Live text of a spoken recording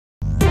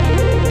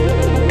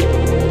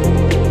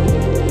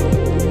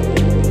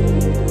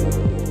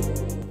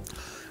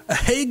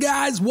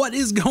guys, what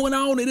is going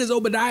on? It is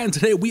Obediah, and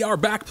today we are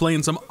back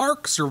playing some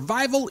Ark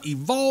Survival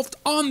Evolved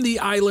on the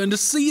Island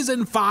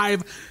Season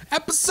 5,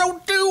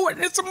 Episode 2,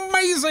 and it's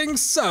amazing!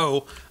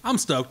 So, I'm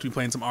stoked to be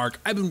playing some Ark.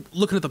 I've been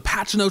looking at the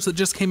patch notes that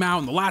just came out,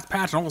 and the last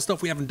patch, and all the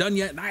stuff we haven't done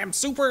yet, and I am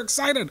super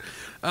excited!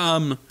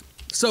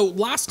 So,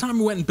 last time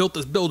we went and built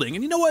this building,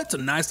 and you know what? It's a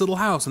nice little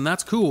house, and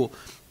that's cool.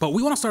 But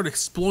we want to start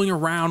exploring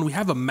around. We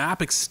have a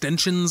map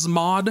extensions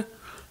mod,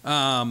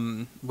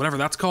 whatever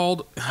that's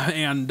called,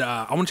 and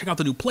I want to check out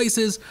the new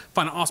places,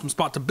 find an awesome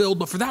spot to build,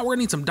 but for that we're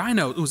gonna need some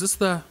dino. Ooh, is this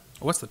the,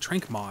 what's the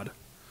trank mod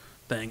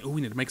thing? Ooh,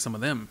 we need to make some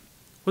of them.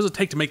 What does it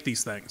take to make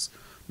these things?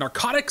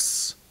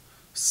 Narcotics,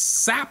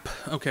 sap,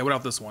 okay, what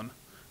about this one?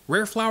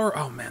 Rare flower,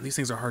 oh man, these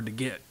things are hard to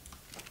get.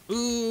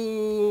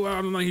 Ooh,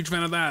 I'm not a huge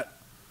fan of that.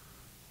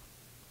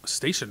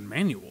 Station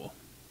manual,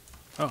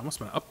 oh, it must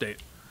have been an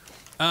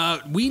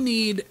update. We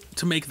need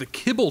to make the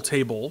kibble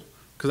table,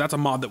 because that's a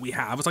mod that we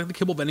have. It's like the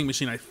kibble vending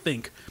machine, I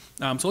think.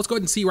 So let's go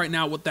ahead and see right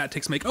now what that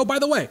takes to make. Oh, by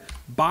the way,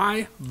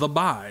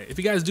 if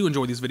you guys do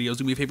enjoy these videos,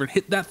 do me a favor and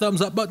hit that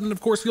thumbs up button. And of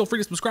course, feel free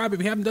to subscribe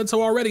if you haven't done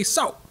so already.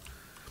 So,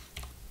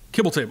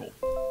 kibble table.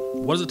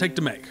 What does it take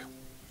to make?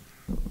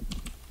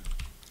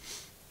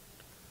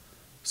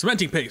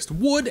 Cementing paste,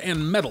 wood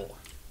and metal.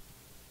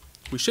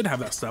 We should have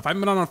that stuff. I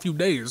haven't been on a few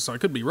days, so I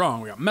could be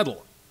wrong. We got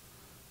metal,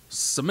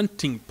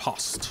 cementing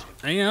post,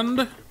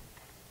 and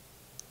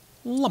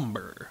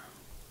lumber.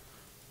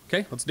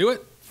 Okay, let's do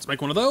it. Let's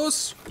make one of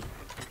those.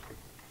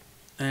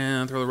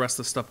 And throw the rest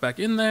of the stuff back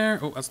in there.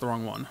 Oh, that's the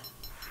wrong one.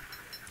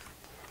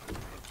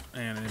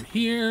 And in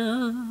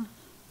here.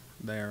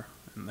 There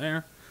and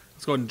there.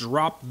 Let's go ahead and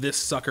drop this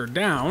sucker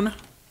down.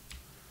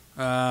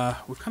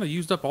 We've kind of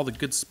used up all the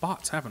good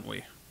spots, haven't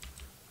we?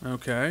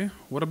 Okay,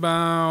 what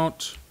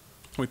about...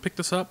 Can we pick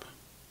this up?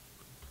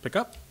 Pick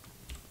up?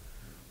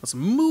 Let's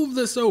move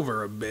this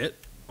over a bit.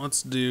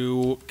 Let's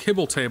do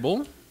kibble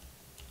table.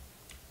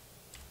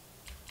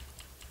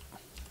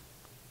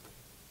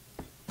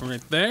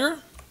 Right there.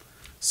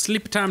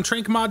 Sleep time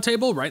trank mod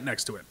table right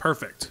next to it.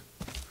 Perfect.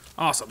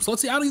 Awesome. So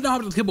let's see. I don't even know how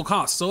much the kibble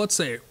costs. So let's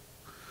say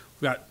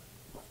we got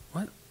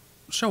what?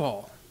 Show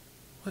all.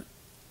 What?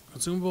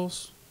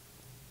 Consumables?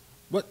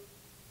 What?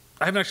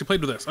 I haven't actually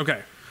played with this.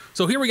 Okay.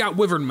 So here we got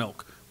wyvern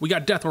milk. We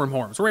got deathworm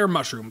horns, rare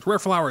mushrooms, rare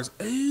flowers.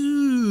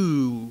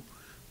 Ooh.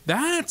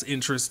 That's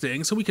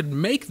interesting. So we could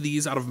make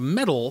these out of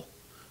metal.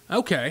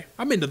 Okay.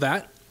 I'm into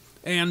that.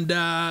 And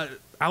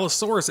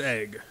Allosaurus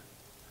egg.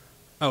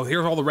 Oh,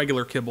 here's all the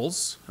regular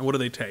kibbles. And what do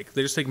they take?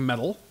 They just take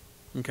metal.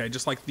 Okay,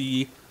 just like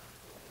the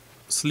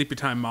Sleepy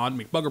Time mod.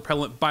 Make bug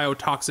repellent,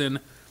 biotoxin,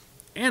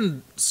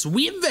 and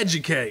sweet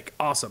veggie cake.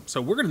 Awesome.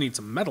 So we're going to need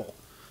some metal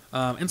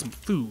and some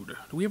food.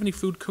 Do we have any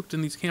food cooked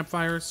in these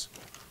campfires?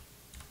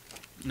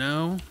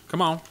 No?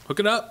 Come on. Hook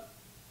it up.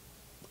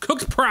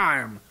 Cooked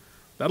prime.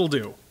 That'll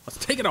do.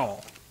 Let's take it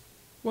all.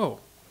 Whoa.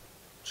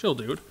 Chill,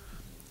 dude.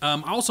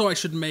 Also, I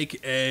should make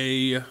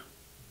a...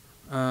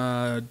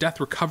 death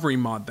recovery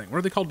mod thing. What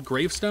are they called?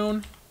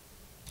 Gravestone?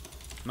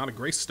 Not a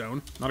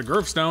gravestone. Not a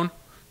gravestone.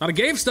 Not a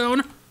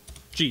gravestone.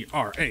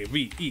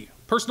 G-R-A-V-E.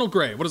 Personal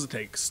grave. What does it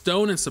take?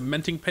 Stone and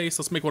cementing paste.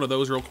 Let's make one of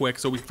those real quick.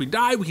 So if we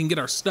die, we can get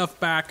our stuff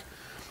back.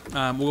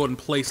 We'll go ahead and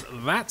place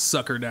that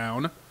sucker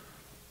down.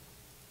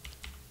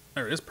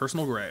 There it is.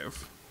 Personal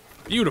grave.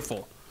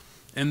 Beautiful.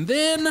 And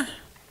then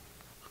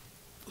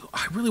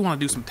I really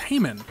want to do some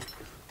taming.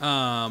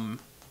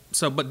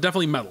 But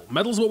definitely metal.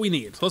 Metal's what we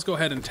need. So let's go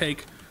ahead and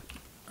take...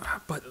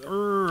 But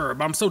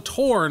I'm so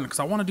torn because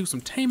I want to do some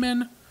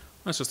taming.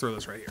 Let's just throw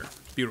this right here.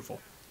 Beautiful.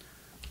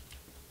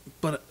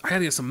 But I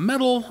gotta get some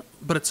metal,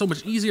 but it's so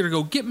much easier to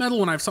go get metal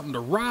when I have something to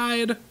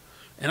ride.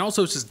 And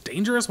also it's just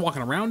dangerous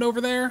walking around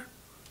over there.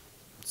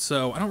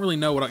 So I don't really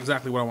know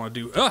exactly what I want to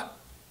do. Ah!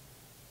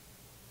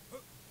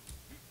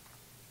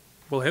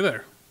 Well, hey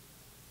there.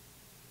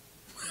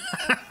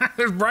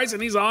 There's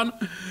Bryson, he's on.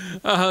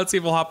 Let's see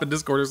if we'll hop in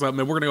Discord or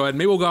something. We're gonna go ahead and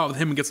maybe we'll go out with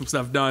him and get some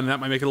stuff done. That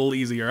might make it a little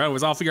easier.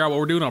 Anyways, I'll figure out what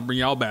we're doing. I'll bring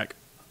y'all back.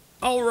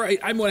 All right,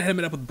 I'm going to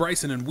head up with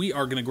Bryson, and we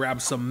are gonna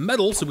grab some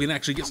metal so we can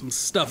actually get some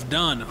stuff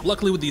done.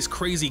 Luckily, with these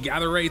crazy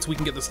gather rates, we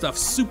can get the stuff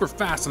super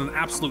fast and an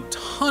absolute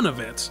ton of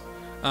it,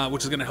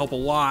 which is gonna help a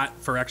lot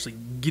for actually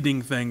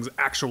getting things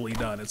actually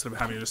done instead of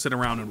having to just sit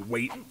around and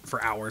wait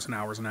for hours and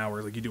hours and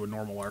hours like you do in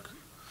normal Ark.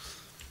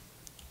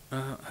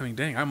 I mean,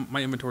 dang,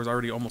 my inventory is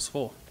already almost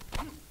full.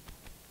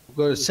 We've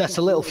got to set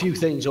a little few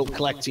things up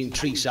collecting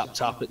tree sap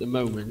tap at the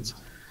moment.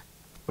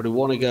 But I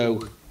want to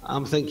go...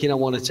 I'm thinking I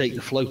want to take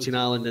the floating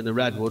island and the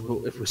redwood,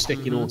 but if we're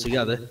sticking all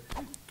together...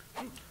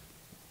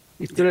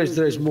 If there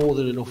is more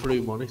than enough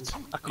room on it.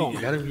 I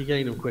can't get them. You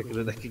gain them quicker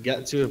than I can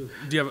get to them.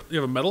 Do you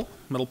have a metal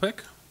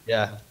pick?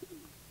 Yeah.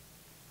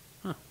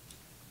 Huh.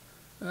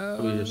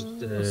 Let's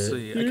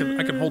see.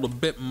 I can hold a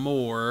bit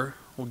more.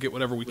 We'll get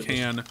whatever we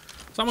can.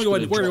 So I'm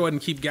gonna go ahead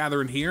and keep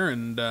gathering here,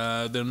 and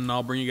then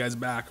I'll bring you guys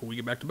back when we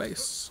get back to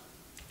base.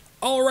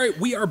 All right,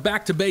 we are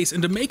back to base,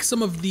 and to make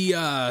some of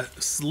the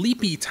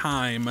sleepy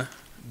time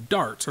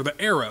darts, or the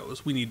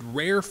arrows, we need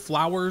rare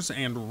flowers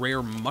and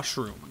rare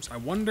mushrooms. I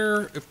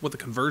wonder what the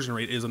conversion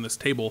rate is on this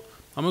table.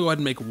 I'm gonna go ahead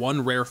and make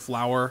 1 rare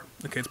flower.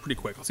 Okay, it's pretty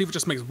quick. Let's see if it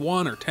just makes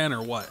 1 or 10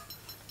 or what.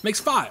 Makes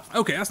 5.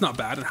 Okay, that's not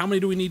bad. And how many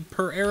do we need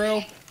per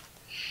arrow?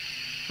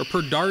 Or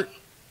per dart?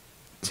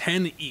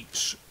 10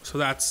 each. So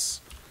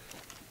that's,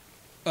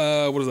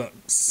 what is that?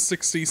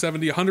 60,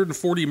 70,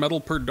 140 metal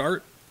per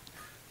dart.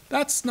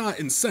 That's not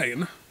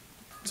insane.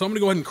 So I'm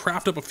gonna go ahead and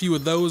craft up a few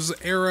of those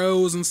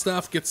arrows and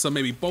stuff, get some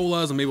maybe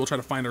bolas, and maybe we'll try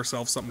to find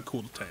ourselves something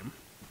cool to tame.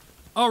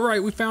 All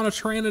right, we found a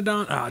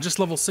pteranadon. Just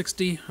level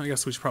 60. I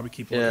guess we should probably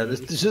keep looking. Yeah,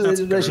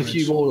 there's a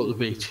few more up the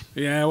beach.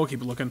 Yeah, we'll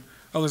keep looking.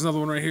 Oh, there's another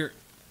one right here.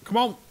 Come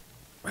on.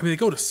 I mean, they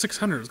go to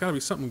 600. There's got to be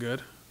something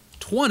good.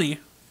 20?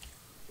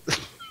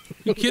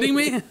 You kidding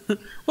me?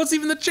 What's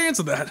even the chance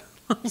of that?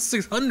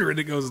 600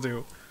 it goes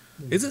to.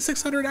 Is it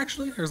 600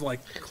 actually? There's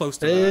like close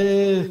to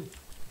that.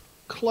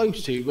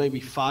 Close to, maybe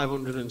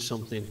 500 and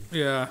something.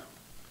 Yeah.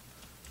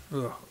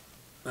 Ugh.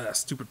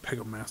 Stupid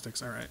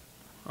pegomastics. All right.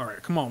 All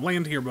right, come on.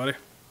 Land here, buddy.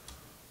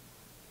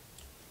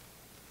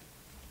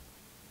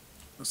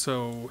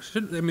 So,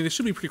 they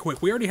should be pretty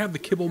quick. We already have the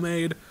kibble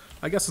made.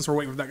 I guess since we're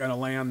waiting for that guy to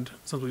land,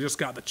 since we just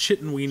got the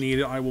chitin we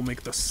need, I will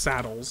make the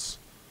saddles.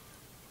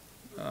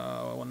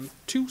 1,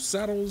 2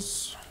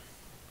 saddles.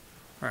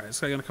 All right, is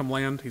this guy gonna come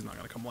land? He's not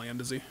gonna come land,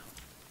 is he?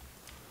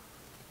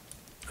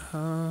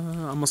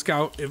 I'm gonna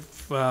scout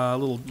if a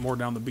little more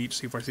down the beach,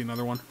 see if I see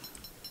another one.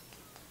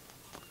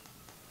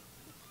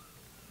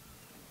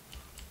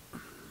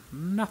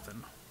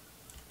 Nothing.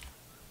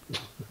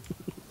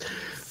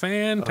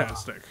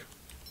 Fantastic.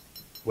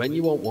 When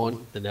you want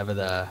one, they're never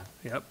there.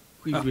 Yep.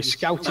 We were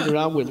scouting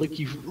around. We're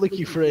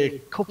looking for a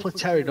couple of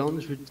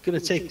pteranodons. We're going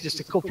to take just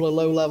a couple of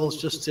low levels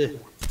just to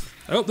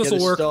this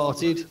will work.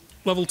 Started.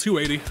 Level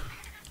 280.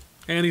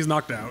 And he's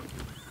knocked out.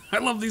 I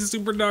love these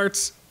super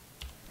darts.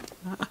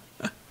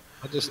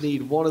 I just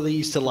need one of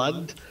these to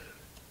land,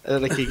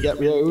 and then I can get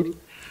my own.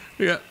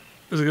 Yeah.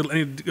 Is it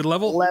any good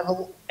level?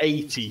 Level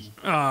 80.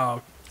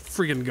 Oh,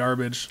 freaking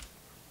garbage.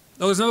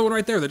 Oh, there's another one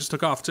right there that just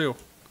took off, too.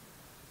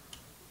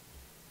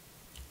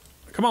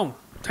 Come on.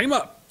 Tame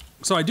up.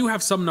 So I do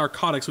have some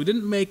narcotics. We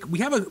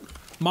have a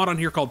mod on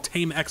here called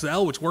Tame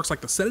XL, which works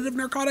like the sedative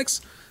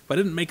narcotics, but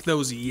I didn't make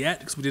those yet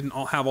because we didn't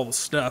all have all the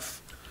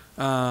stuff.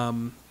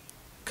 Come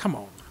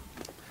on.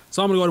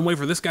 So I'm going to go ahead and wait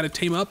for this guy to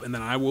tame up, and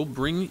then I will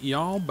bring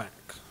y'all back.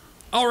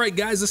 All right,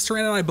 guys, this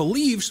pteranodon, I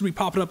believe, should be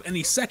popping up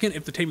any second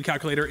if the taming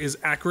calculator is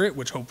accurate,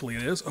 which hopefully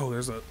it is. Oh,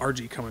 there's an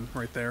RG coming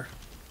right there.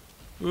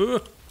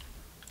 Ugh.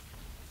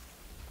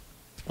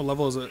 What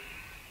level is it?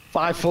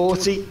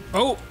 540.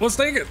 Oh, let's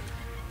take it.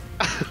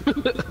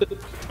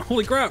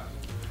 Holy crap.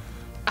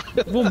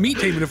 We'll meat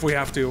tame it if we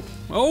have to.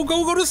 Oh,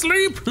 go to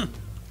sleep.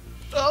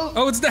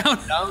 Oh, it's down.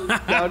 Down.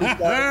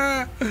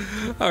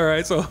 All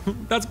right, so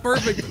that's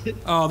perfect.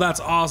 Oh, that's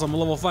awesome.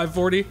 Level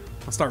 540.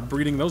 I'll start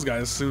breeding those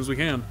guys as soon as we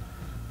can.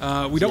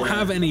 We don't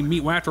have any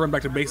meat. We'll have to run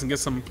back to base and get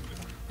some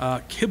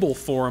kibble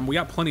for him. We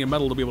got plenty of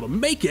metal to be able to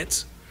make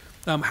it.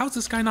 How's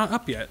this guy not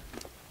up yet?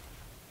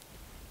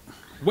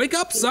 Wake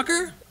up,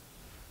 sucker.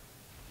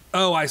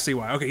 Oh, I see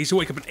why. Okay, he should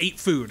wake up and eat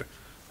food.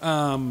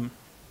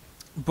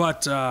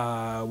 What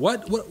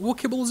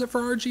kibble is it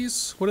for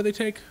RGs? What do they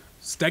take?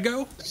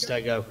 Stego?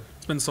 Stego.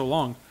 It's been so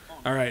long.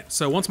 All right,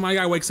 so once my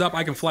guy wakes up,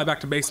 I can fly back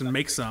to base and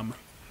make some,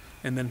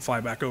 and then fly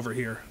back over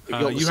here. You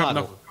have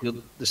enough.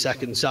 The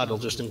second saddle,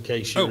 just in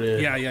case you're... Oh,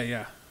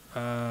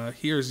 yeah.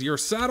 Here's your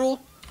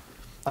saddle,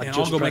 and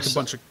I'll go make a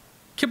bunch of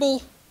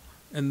kibble,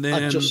 and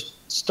then... I just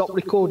stop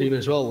recording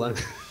as well, then.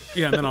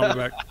 Yeah, and then I'll be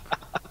back.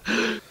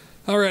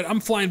 All right, I'm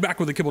flying back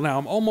with the kibble now.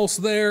 I'm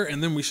almost there,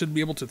 and then we should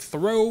be able to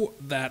throw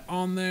that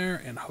on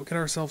there and get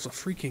ourselves a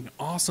freaking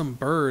awesome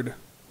bird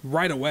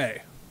right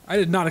away. I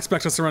did not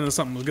expect us to run into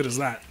something as good as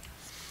that.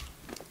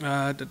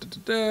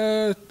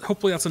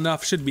 Hopefully that's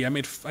enough. Should be. I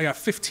got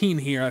 15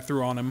 here I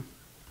threw on him.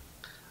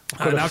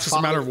 Now it's just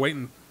a matter of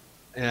waiting.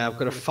 Yeah, I've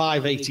got a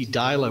 580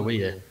 dialer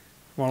here.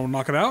 Want to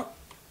knock it out?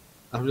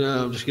 I'm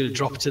just going to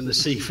drop it in the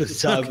sea for the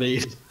time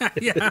being.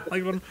 Yeah, I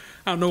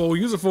don't know what we'll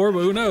use it for, but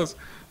who knows?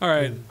 All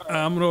right,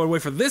 I'm going to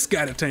wait for this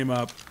guy to tame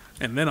up,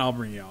 and then I'll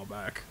bring y'all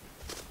back.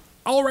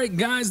 All right,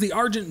 guys, the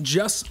Argent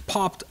just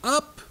popped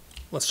up.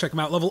 Let's check him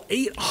out. Level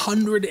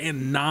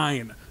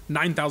 809.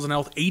 9,000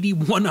 health,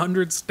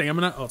 8,100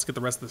 stamina. Oh, let's get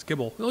the rest of this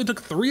kibble. We only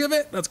took 3 of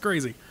it? That's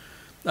crazy.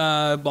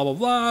 Blah, blah,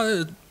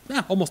 blah.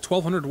 Yeah, almost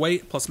 1,200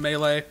 weight plus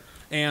melee.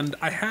 And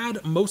I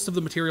had most of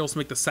the materials to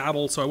make the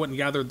saddle, so I went and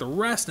gathered the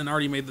rest and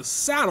already made the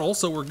saddle,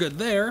 so we're good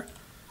there.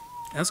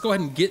 And let's go ahead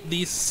and get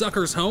these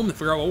suckers home and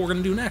figure out what we're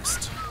going to do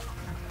next.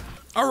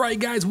 All right,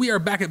 guys, we are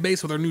back at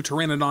base with our new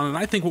pteranodon, and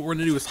I think what we're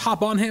going to do is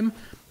hop on him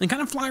and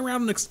kind of fly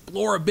around and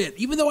explore a bit,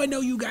 even though I know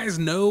you guys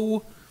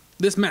know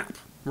this map.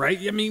 Right?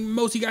 I mean,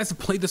 most of you guys have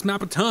played this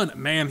map a ton.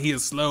 Man, he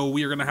is slow.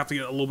 We are going to have to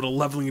get a little bit of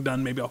leveling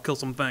done. Maybe I'll kill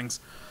some things.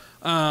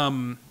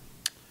 But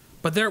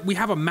we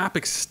have a map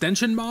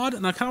extension mod,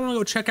 and I kind of want to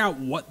go check out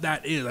what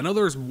that is. I know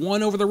there's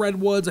one over the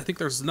redwoods. I think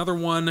there's another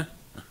one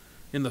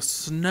in the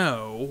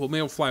snow. Well,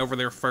 maybe we'll fly over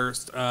there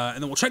first, and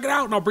then we'll check it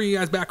out, and I'll bring you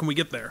guys back when we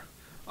get there.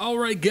 All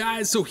right,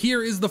 guys, so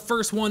here is the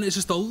first one. It's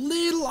just a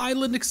little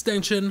island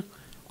extension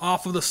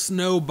off of the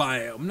snow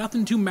biome.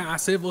 Nothing too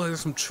massive. Well, there's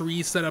some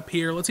trees set up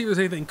here. Let's see if there's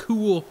anything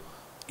cool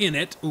in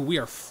it. Ooh, we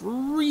are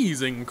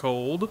freezing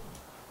cold.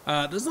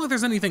 Doesn't look like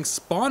there's anything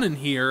spawning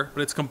here,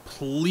 but it's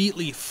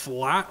completely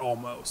flat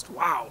almost.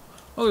 Wow.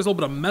 Oh, there's a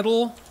little bit of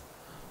metal.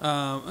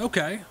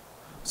 Okay.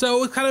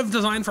 So it's kind of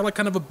designed for like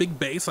kind of a big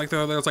base. Like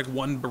there's like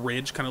one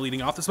bridge kind of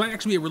leading off. This might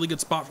actually be a really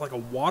good spot for like a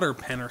water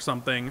pen or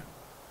something.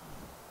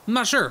 I'm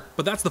not sure,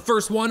 but that's the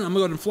first one. I'm gonna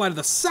go ahead and fly to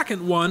the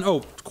second one.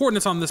 Oh,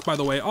 coordinates on this, by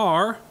the way,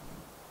 are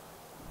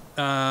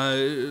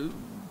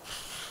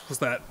what's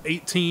that?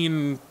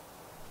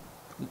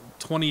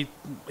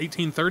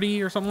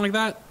 1830 or something like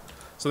that.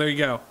 So there you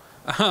go.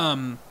 All right,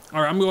 I'm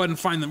gonna go ahead and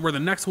find where the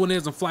next one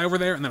is and fly over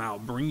there, and then I'll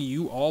bring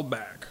you all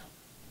back.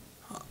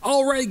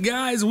 All right,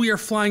 guys, we are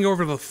flying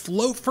over to the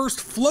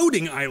first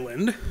floating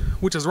island,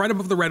 which is right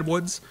above the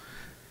redwoods,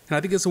 and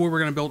I think this is where we're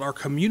gonna build our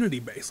community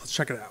base. Let's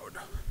check it out.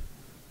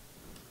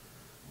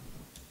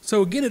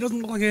 So again, it doesn't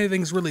look like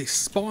anything's really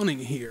spawning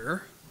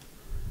here,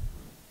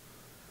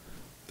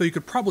 though you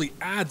could probably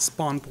add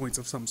spawn points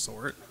of some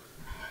sort.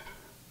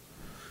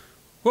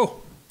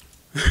 Whoa.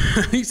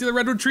 You see the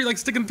redwood tree like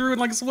sticking through and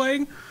like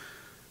swaying?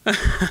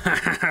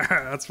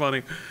 That's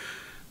funny.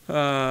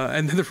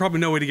 And there's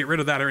probably no way to get rid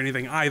of that or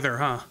anything either,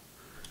 huh?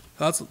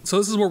 So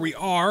this is where we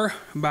are,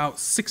 about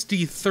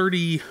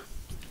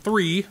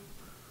 6033.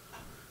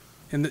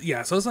 And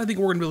yeah, so this, I think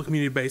we're gonna build a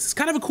community base. It's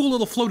kind of a cool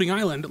little floating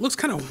island. It looks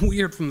kind of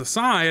weird from the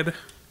side.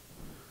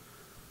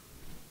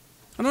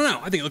 I don't know,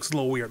 I think it looks a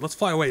little weird. Let's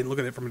fly away and look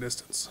at it from a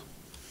distance.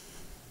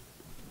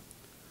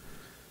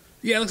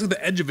 Yeah, it looks like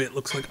the edge of it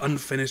looks like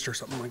unfinished or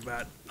something like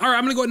that. All right,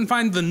 I'm gonna go ahead and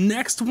find the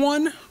next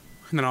one,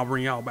 and then I'll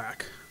bring y'all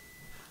back.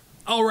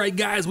 All right,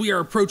 guys, we are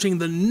approaching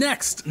the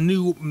next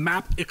new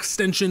map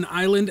extension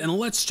island, and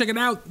let's check it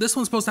out. This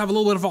one's supposed to have a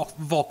little bit of a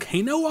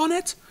volcano on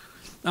it.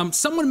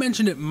 Someone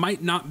mentioned it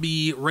might not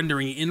be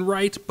rendering in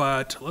right,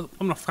 but I'm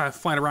gonna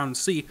fly it around and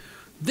see.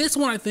 This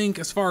one, I think,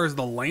 as far as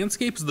the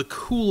landscape, is the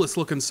coolest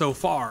looking so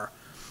far.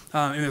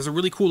 And there's a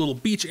really cool little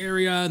beach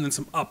area, and then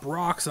some up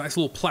rocks, a nice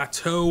little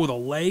plateau with a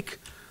lake.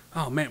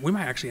 Oh man, we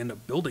might actually end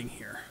up building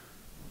here.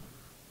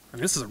 I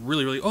mean, this is a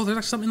really, oh, there's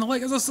actually something in the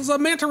lake. There's a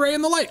manta ray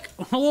in the lake,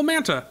 a little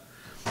manta.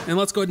 And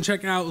let's go ahead and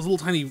check out this little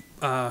tiny,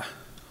 oh,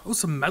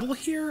 some metal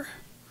here?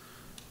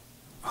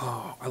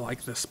 Oh, I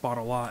like this spot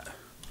a lot.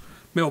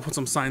 Maybe I'll put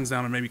some signs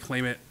down and maybe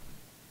claim it.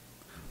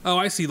 Oh,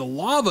 I see, the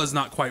lava's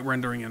not quite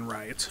rendering in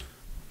right.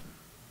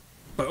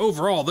 But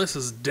overall, this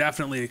is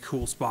definitely a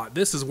cool spot.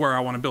 This is where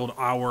I want to build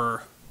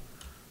our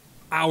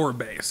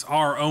base,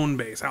 our own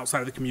base,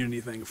 outside of the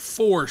community thing,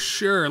 for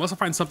sure. Unless I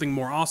find something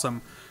more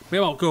awesome.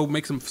 Maybe I'll go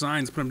make some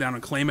signs, put them down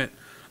and claim it.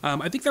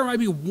 I think there might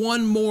be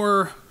one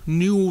more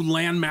new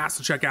landmass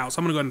to check out, so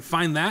I'm gonna go ahead and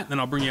find that, and then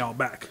I'll bring you all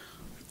back.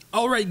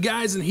 All right,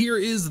 guys, and here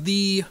is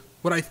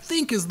what I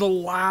think is the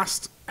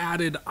last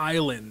added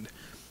island.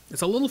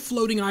 It's a little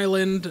floating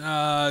island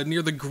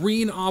near the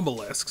green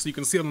obelisk, so you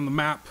can see it on the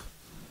map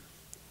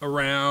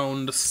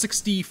around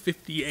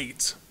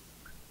 6058.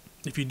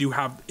 If you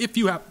have,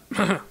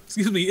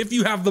 excuse me, if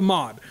you have the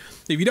mod.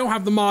 If you don't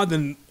have the mod,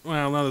 then,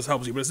 well, none of this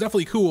helps you, but it's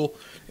definitely cool.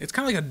 It's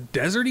kind of like a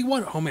deserty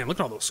one. Oh man,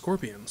 look at all those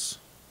scorpions.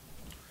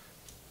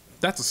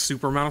 That's a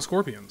super amount of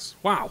scorpions.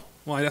 Wow.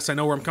 Well, I guess I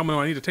know where I'm coming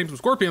when I need to tame some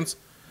scorpions.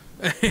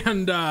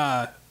 And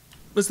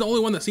it's the only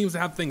one that seems to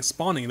have things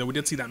spawning, though we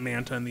did see that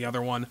manta in the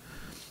other one.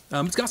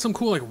 It's got some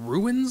cool like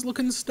ruins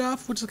looking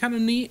stuff, which is kind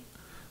of neat.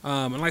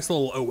 A nice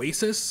little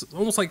oasis,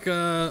 almost like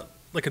a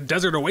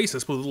desert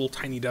oasis with a little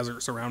tiny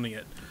desert surrounding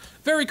it.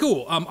 Very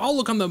cool. I'll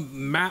look on the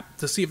map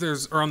to see if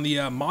there's, or on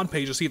the mod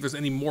page to see if there's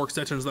any more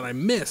extensions that I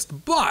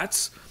missed,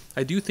 but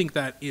I do think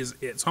that is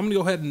it. So I'm gonna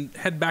go ahead and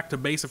head back to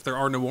base if there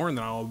are no more, and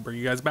then I'll bring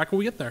you guys back when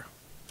we get there.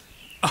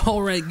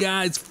 All right,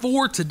 guys,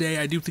 for today,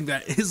 I do think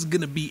that is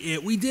gonna be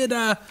it. We did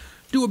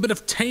do a bit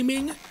of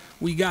taming.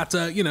 We got,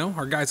 you know,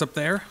 our guys up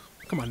there.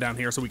 Come on down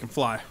here so we can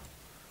fly.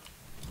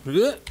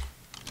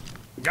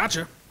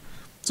 Gotcha.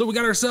 So we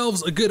got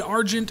ourselves a good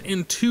argent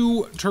and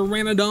 2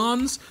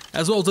 pteranadons,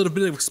 as well as a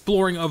bit of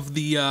exploring of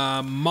the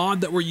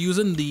mod that we're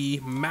using, the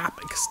map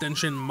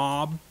extension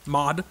mod.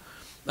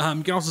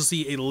 You can also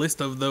see a list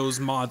of those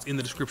mods in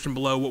the description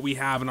below, what we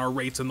have and our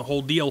rates and the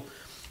whole deal.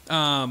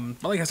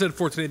 But like I said,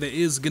 for today, that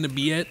is going to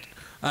be it.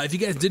 If you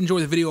guys did enjoy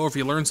the video or if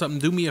you learned something,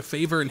 do me a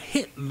favor and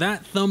hit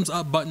that thumbs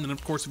up button. And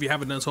of course, if you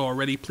haven't done so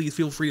already, please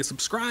feel free to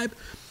subscribe.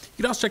 You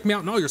can also check me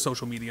out on all your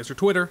social medias, your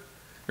Twitter,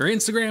 your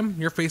Instagram,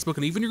 your Facebook,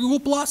 and even your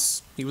Google+,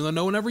 even though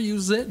no one ever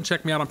uses it. And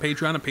check me out on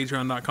Patreon at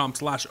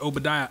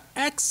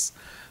patreon.com/ObediahX.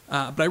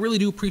 But I really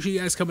do appreciate you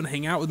guys coming to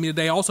hang out with me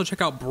today. Also, check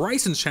out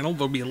Bryson's channel.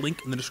 There'll be a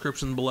link in the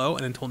description below.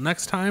 And until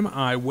next time,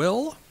 I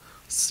will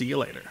see you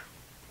later.